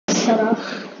shut up.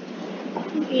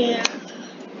 Yeah.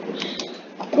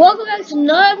 Welcome back to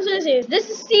another episode of the series. This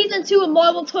is season 2 of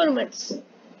Marvel Tournaments.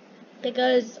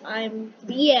 Because I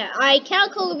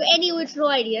can't come up with any original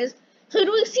ideas. So we're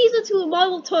doing season 2 of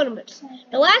Marvel Tournaments.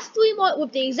 The last 3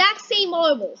 with the exact same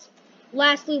marbles.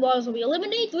 Last 3 marbles will be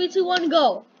eliminated. 3, 2, 1,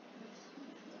 go.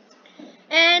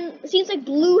 And it seems like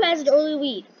Blue has an early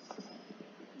lead.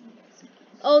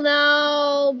 Oh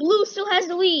no, Blue still has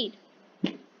the lead.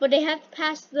 But they have to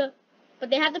pass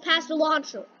the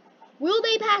launcher. Will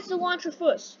they pass the launcher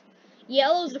first?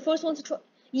 Yellow is the first one to try.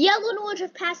 Yellow and orange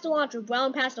have passed the launcher.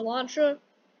 Brown passed the launcher.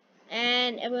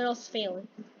 And everyone else is failing.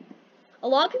 A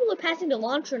lot of people are passing the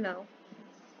launcher now.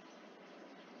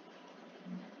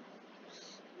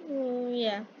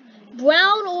 Yeah.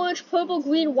 Brown, orange, purple,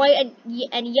 green, white,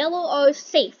 and yellow are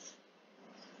safe.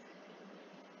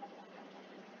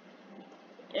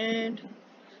 And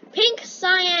pink,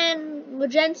 cyan,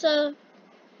 magenta,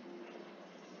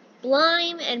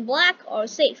 lime, and black are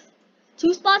safe.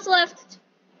 2 spots left.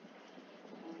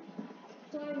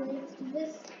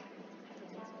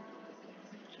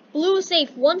 Blue is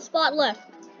safe. 1 spot left.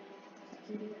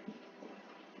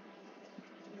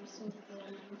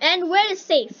 And red is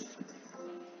safe.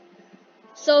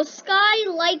 So sky,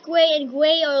 light gray, and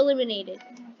gray are eliminated.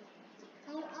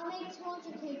 I'll make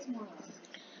torture cake tomorrow.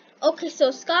 Okay, so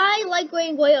sky, light gray,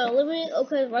 and gray are eliminated.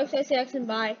 Okay, right side selection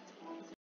by